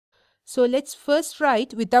So let's first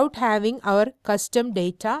write without having our custom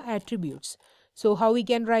data attributes. So how we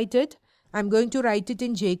can write it? I'm going to write it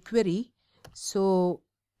in jQuery. So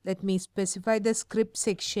let me specify the script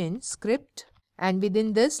section, script, and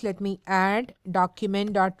within this let me add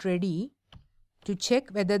document.ready to check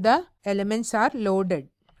whether the elements are loaded.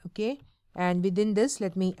 Okay, and within this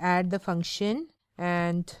let me add the function,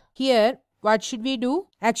 and here what should we do?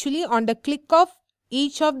 Actually, on the click of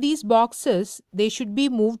each of these boxes, they should be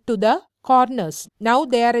moved to the corners. Now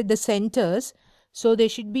they are at the centers, so they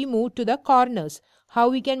should be moved to the corners. How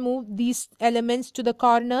we can move these elements to the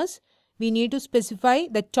corners? We need to specify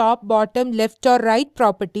the top, bottom, left or right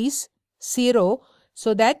properties 0,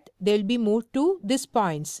 so that they will be moved to these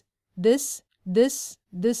points. This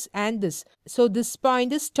and this. So this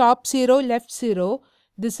point is top 0, left 0.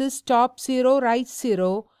 This is top 0, right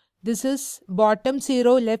 0. This is bottom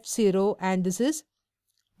 0, left 0, and this is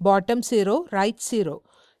bottom 0, right 0.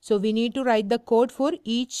 So we need to write the code for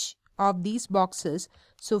each of these boxes.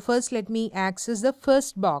 So first let me access the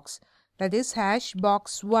first box, that is hash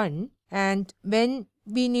box 1, and when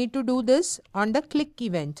we need to do this on the click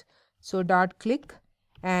event. So dot click,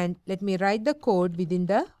 and let me write the code within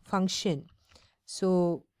the function.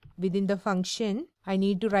 So within the function I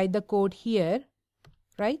need to write the code here,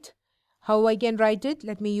 right? How I can write it?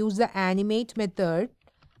 Let me use the animate method.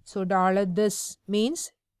 So $this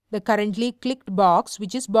means the currently clicked box,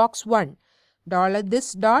 which is box 1.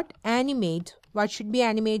 $this dot animate. What should be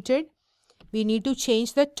animated? We need to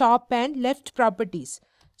change the top and left properties.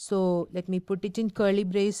 So let me put it in curly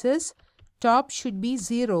braces. Top should be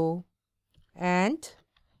 0 and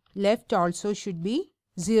left also should be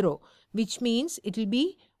 0, which means it will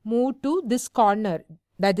be moved to this corner,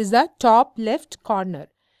 that is the top left corner.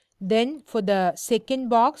 Then for the second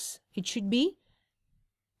box, it should be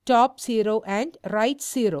top 0 and right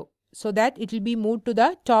 0, so that it will be moved to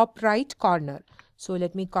the top right corner. So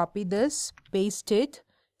let me copy this, paste it,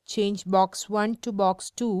 change box 1 to box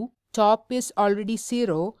 2. Top is already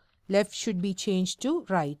 0, left should be changed to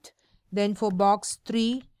right. Then for box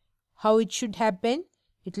 3, how it should happen?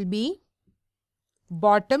 It will be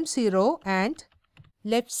bottom 0 and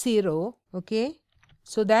left 0, okay,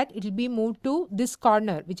 so that it will be moved to this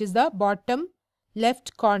corner, which is the bottom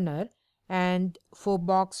left corner. And for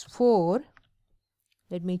box 4,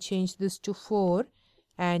 let me change this to 4,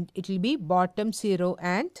 and it will be bottom 0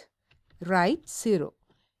 and right 0.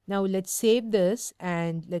 Now let's save this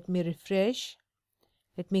and let me refresh.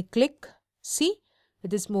 Let me click. See,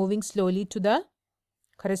 it is moving slowly to the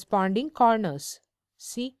corresponding corners.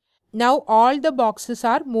 See, now all the boxes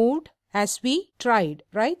are moved as we tried,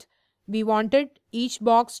 right? We wanted each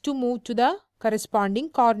box to move to the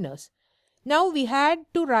corresponding corners. Now we had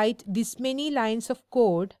to write this many lines of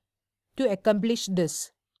code to accomplish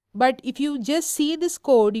this. But if you just see this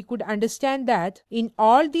code, you could understand that in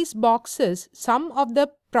all these boxes, some of the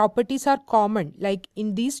properties are common. Like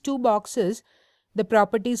in these two boxes, the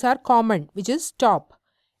properties are common, which is top.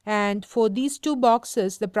 And for these two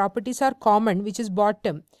boxes, the properties are common, which is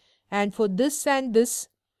bottom. And for this and this,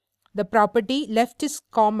 the property left is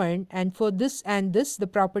common. And for this and this, the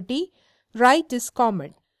property right is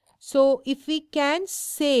common. So if we can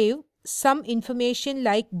save some information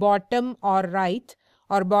like bottom or right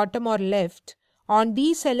or bottom or left on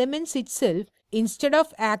these elements itself, instead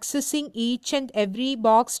of accessing each and every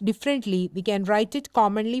box differently, we can write it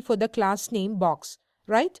commonly for the class name box,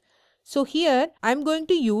 right? So here I'm going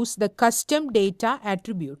to use the custom data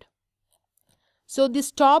attribute. So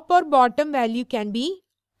this top or bottom value can be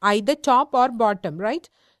either top or bottom, right?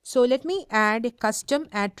 So let me add a custom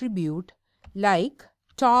attribute like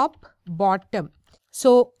top, bottom.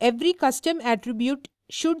 So every custom attribute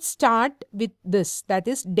should start with this, that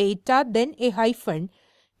is data, then a hyphen.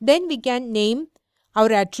 Then we can name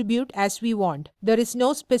our attribute as we want. There is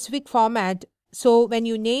no specific format. So when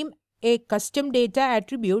you name a custom data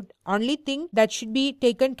attribute, only thing that should be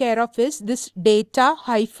taken care of is this data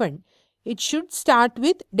hyphen. It should start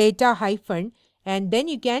with data hyphen, and then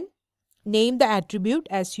you can name the attribute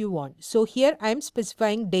as you want. So here I am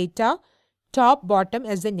specifying data, top, bottom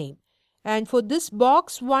as the name. And for this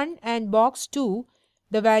box 1 and box 2,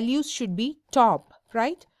 the values should be top,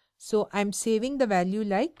 right? So I'm saving the value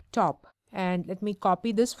like top. And let me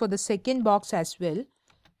copy this for the second box as well,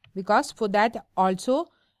 because for that also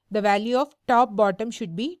the value of top, bottom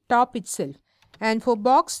should be top itself. And for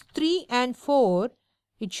box 3 and 4,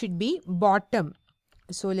 it should be bottom.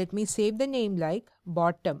 So let me save the name like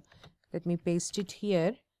bottom. Let me paste it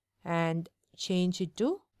here and change it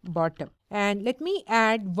to bottom. And let me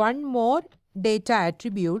add one more data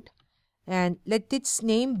attribute and let its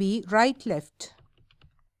name be right left.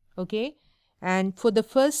 Okay. and for the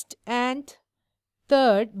first and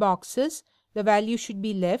third boxes the value should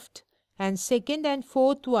be left, and second and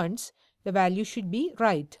fourth ones the value should be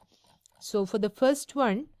right. So for the first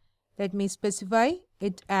one, let me specify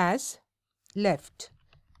it as left.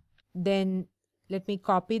 Then let me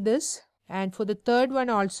copy this, and for the third one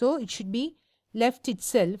also it should be left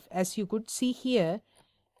itself, as you could see here.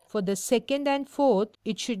 For the second and fourth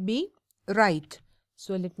it should be right.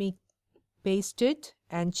 So let me paste it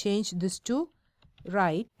and change this to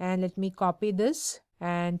right, and let me copy this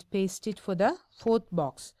and paste it for the fourth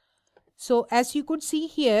box. So as you could see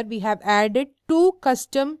here, we have added two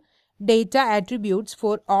custom data attributes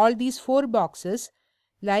for all these four boxes,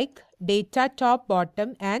 like data top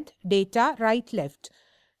bottom and data right left.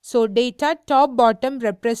 So data top bottom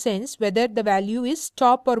represents whether the value is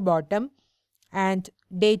top or bottom, and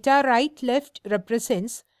data right left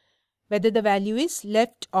represents whether the value is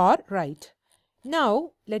left or right.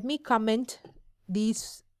 Now let me comment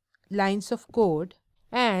these lines of code,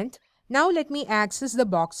 and now let me access the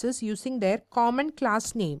boxes using their common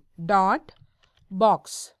class name dot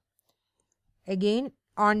box. Again,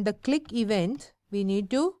 on the click event we need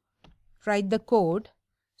to write the code.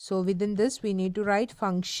 So within this we need to write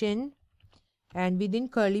function, and within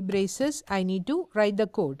curly braces I need to write the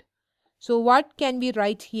code. So what can we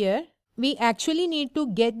write here? We actually need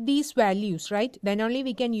to get these values, right? Then only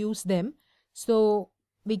we can use them. So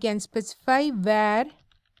we can specify where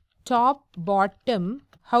top bottom.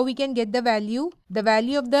 How we can get the value? The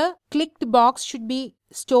value of the clicked box should be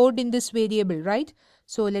stored in this variable, right?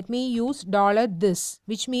 So let me use $this,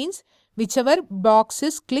 which means whichever box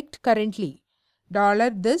is clicked currently.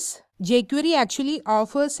 $this. jQuery actually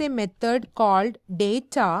offers a method called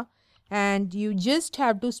data, and you just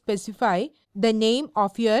have to specify the name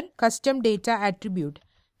of your custom data attribute,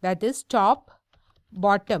 that is top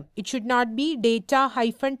bottom. It should not be data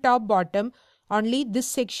hyphen top bottom, only this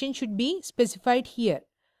section should be specified here.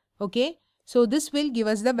 Okay, so this will give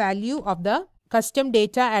us the value of the custom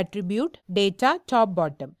data attribute data top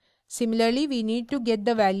bottom. Similarly, we need to get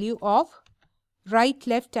the value of right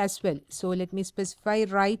left as well. So let me specify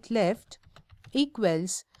right left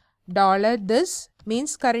equals $this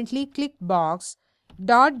means currently clicked box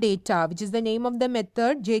dot data, which is the name of the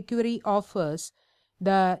method jQuery offers.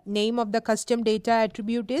 The name of the custom data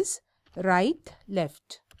attribute is right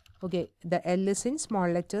left. Okay, the L is in small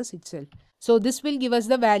letters itself. So this will give us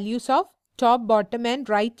the values of top, bottom and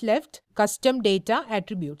right left custom data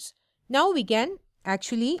attributes. Now we can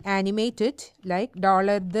actually animate it like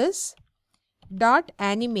 $this dot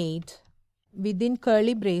animate. Within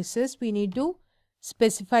curly braces we need to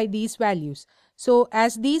specify these values. So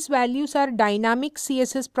as these values are dynamic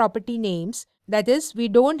CSS property names, that is, we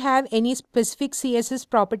don't have any specific CSS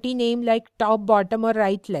property name like top, bottom or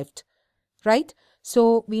right left, right?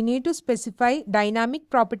 So we need to specify dynamic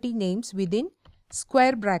property names within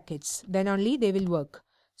square brackets, then only they will work.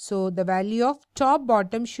 So the value of top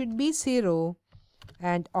bottom should be 0,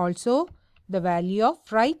 and also the value of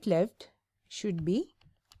right left should be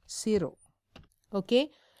 0. Okay,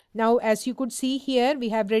 now as you could see here, we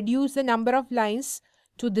have reduced the number of lines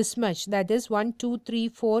to this much, that is 1, 2, 3,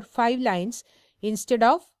 4, 5 lines instead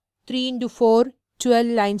of 3 into 4, 12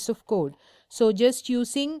 lines of code. So just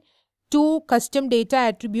using two custom data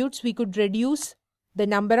attributes we could reduce the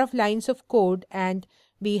number of lines of code, and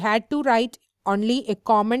we had to write only a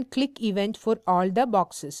common click event for all the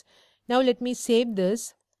boxes. Now let me save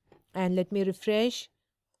this and let me refresh.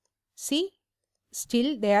 See,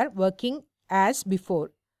 still they are working as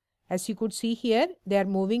before. As you could see here, they are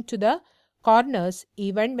moving to the corners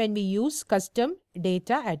even when we use custom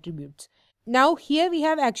data attributes. Now here we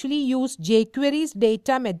have actually used jQuery's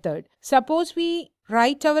data method. Suppose we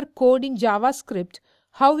write our code in JavaScript,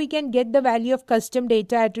 how we can get the value of custom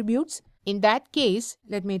data attributes? In that case,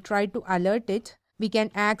 let me try to alert it. We can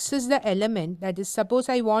access the element, that is, suppose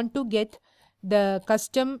I want to get the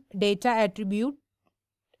custom data attribute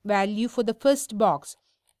value for the first box.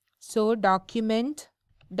 So document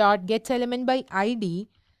dot get element by ID.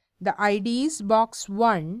 The ID is box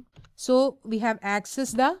 1. So we have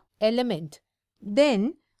accessed the element.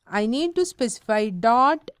 Then I need to specify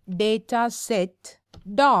dot data set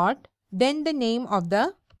dot then the name of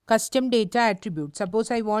the custom data attribute.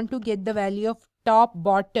 Suppose I want to get the value of top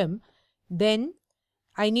bottom, then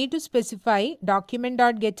I need to specify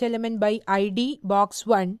document.getElement by ID box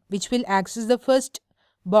 1, which will access the first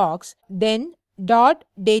box, then dot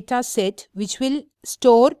data set, which will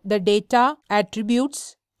store the data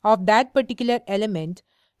attributes of that particular element,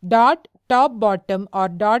 dot top bottom or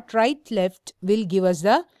dot right left will give us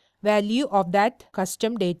the value of that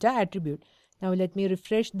custom data attribute. Now let me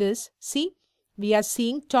refresh this. See, we are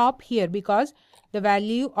seeing top here because the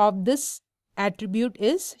value of this attribute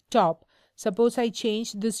is top. Suppose I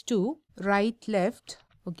change this to right left.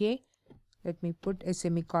 Okay, let me put a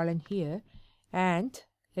semicolon here and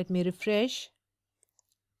let me refresh.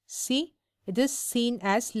 See, it is seen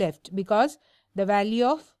as left because the value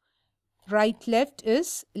of right left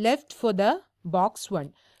is left for the box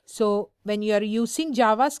 1. So when you are using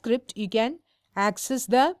JavaScript, you can access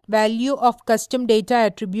the value of custom data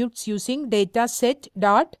attributes using dataset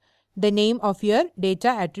dot the name of your data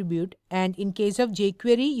attribute, and in case of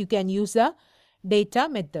jQuery you can use the data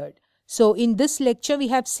method. So in this lecture we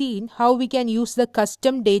have seen how we can use the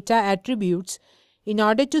custom data attributes in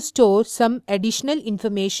order to store some additional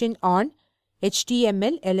information on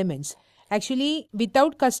HTML elements. Actually,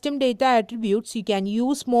 without custom data attributes you can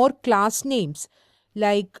use more class names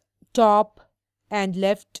like top and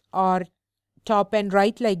left or top and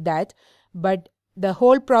right, like that, but the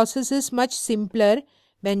whole process is much simpler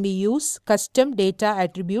when we use custom data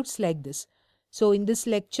attributes like this. So in this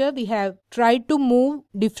lecture we have tried to move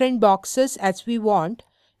different boxes as we want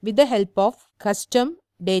with the help of custom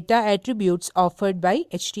data attributes offered by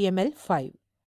HTML5.